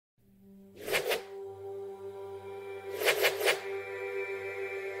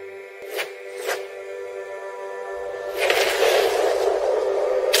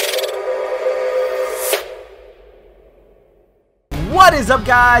up,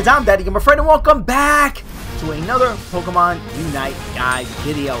 guys? I'm DaddyGamerFred and welcome back to another Pokemon Unite guide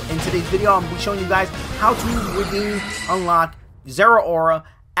video. In today's video, I'm going to be showing you guys how to redeem, unlock Zeraora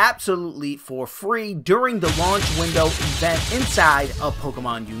absolutely for free during the launch window event inside of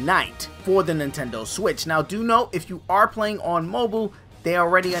Pokemon Unite for the Nintendo Switch. Now, do note, if you are playing on mobile, they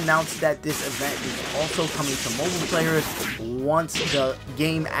already announced that this event is also coming to mobile players once the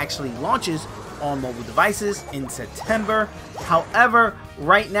game actually launches on mobile devices in September. However,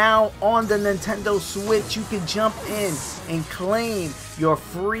 right now on the Nintendo Switch, you can jump in and claim your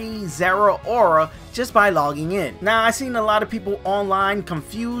free Zeraora just by logging in. Now, I've seen a lot of people online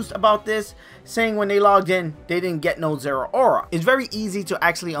confused about this, saying when they logged in, they didn't get no Zeraora. It's very easy to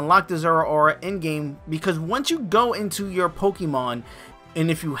actually unlock the Zeraora in-game, because once you go into your Pokemon, and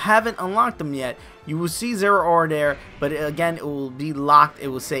if you haven't unlocked them yet, you will see Zeraora there, but again, it will be locked. It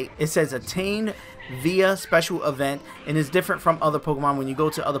will say, it says attained via special event, and it's different from other Pokemon. When you go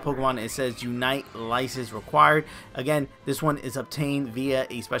to other Pokemon, it says Unite license required. Again, this one is obtained via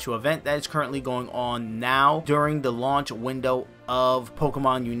a special event that is currently going on now during the launch window of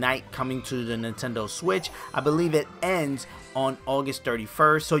Pokemon Unite coming to the Nintendo Switch. I believe it ends on August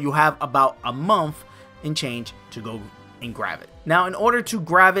 31st, so you have about a month and change to go and grab it. Now, in order to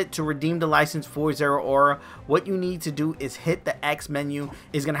grab it to redeem the license for Zeraora, what you need to do is hit the X menu.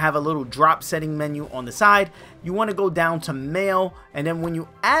 It's gonna have a little drop setting menu on the side. You want to go down to mail, and then when you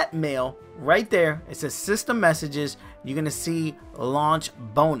add mail, right there it says system messages. You're gonna see launch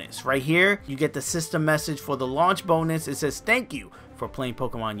bonus right here. You get the system message for the launch bonus. It says, thank you for playing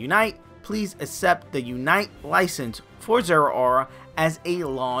Pokemon Unite. Please accept the Unite license for Zeraora as a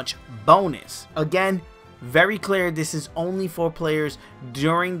launch bonus. Again, very clear, this is only for players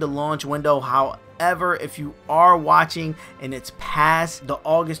during the launch window. However, if you are watching and it's past the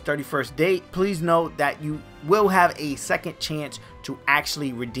August 31st date, please note that you will have a second chance to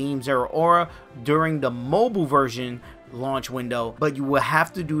actually redeem Zeraora during the mobile version launch window, but you will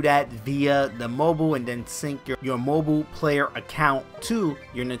have to do that via the mobile and then sync your mobile player account to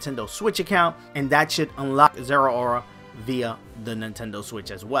your Nintendo Switch account, and that should unlock Zeraora via the Nintendo Switch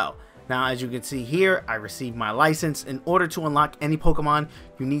as well. Now, as you can see here, I received my license. In order to unlock any Pokemon,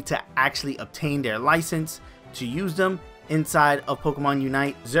 you need to actually obtain their license to use them inside of Pokemon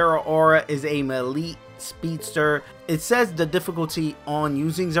Unite. Zeraora is a melee speedster. It says the difficulty on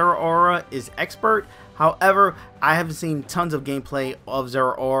using Zeraora is expert. However, I have seen tons of gameplay of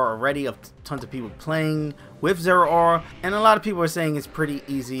Zeraora already, of tons of people playing with Zeraora, and a lot of people are saying it's pretty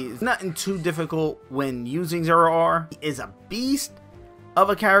easy. It's nothing too difficult when using Zeraora. He is a beast of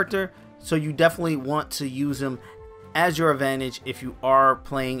a character, so you definitely want to use him as your advantage if you are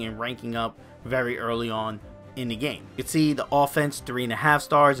playing and ranking up very early on in the game. You can see the offense 3.5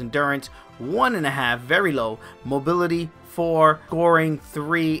 stars, endurance 1.5, very low, mobility 4, scoring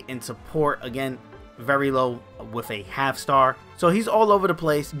 3, and support again very low with a half star. So he's all over the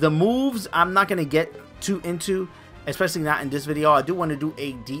place. The moves I'm not going to get too into, especially not in this video. I do want to do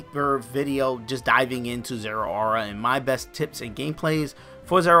a deeper video just diving into Zeraora and my best tips and gameplays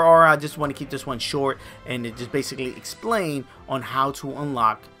for Zeraora. I just want to keep this one short and it just basically explain on how to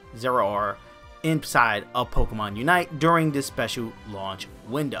unlock Zeraora inside of Pokemon Unite during this special launch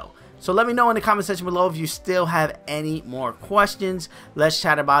window. So let me know in the comment section below if you still have any more questions. Let's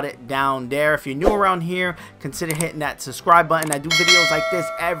chat about it down there. If you're new around here, consider hitting that subscribe button. I do videos like this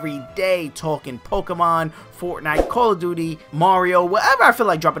every day, talking Pokemon, Fortnite, Call of Duty, Mario, whatever I feel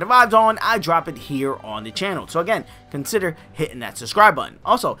like dropping the vibes on, I drop it here on the channel. So again, consider hitting that subscribe button.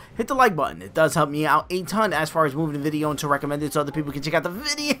 Also, hit the like button. It does help me out a ton as far as moving the video into recommended so other people can check out the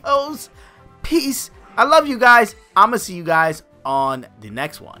videos. Peace. I love you guys. I'm going to see you guys on the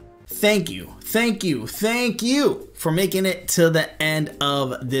next one. Thank you for making it to the end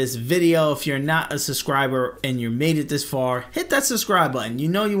of this video. If you're not a subscriber and you made it this far, hit that subscribe button. You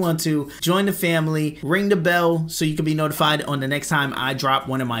know you want to join the family, ring the bell so you can be notified on the next time I drop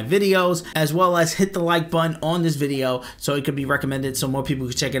one of my videos, as well as hit the like button on this video so it could be recommended so more people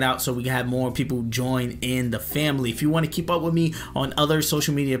can check it out, so we can have more people join in the family. If you want to keep up with me on other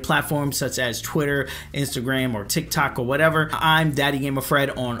social media platforms such as Twitter, Instagram, or TikTok or whatever, I'm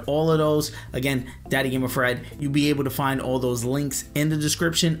DaddyGamerFred on all of those. Again, DaddyGamerFred. You'll be able to find all those links in the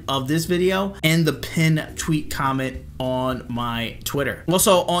description of this video and the pinned tweet comment on my Twitter.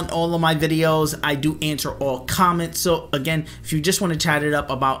 Also, on all of my videos, I do answer all comments. So again, if you just want to chat it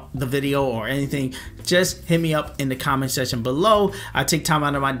up about the video or anything, just hit me up in the comment section below. I take time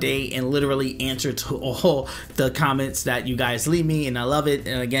out of my day and literally answer to all the comments that you guys leave me, and I love it.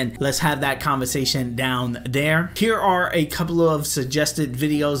 And again, let's have that conversation down there. Here are a couple of suggested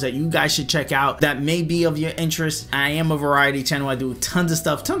videos that you guys should check out that may be of your interest. I am a variety channel. I do tons of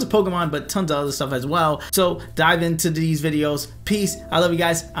stuff, tons of Pokemon, but tons of other stuff as well. So dive into these videos. Peace. I love you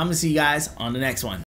guys. I'm gonna see you guys on the next one.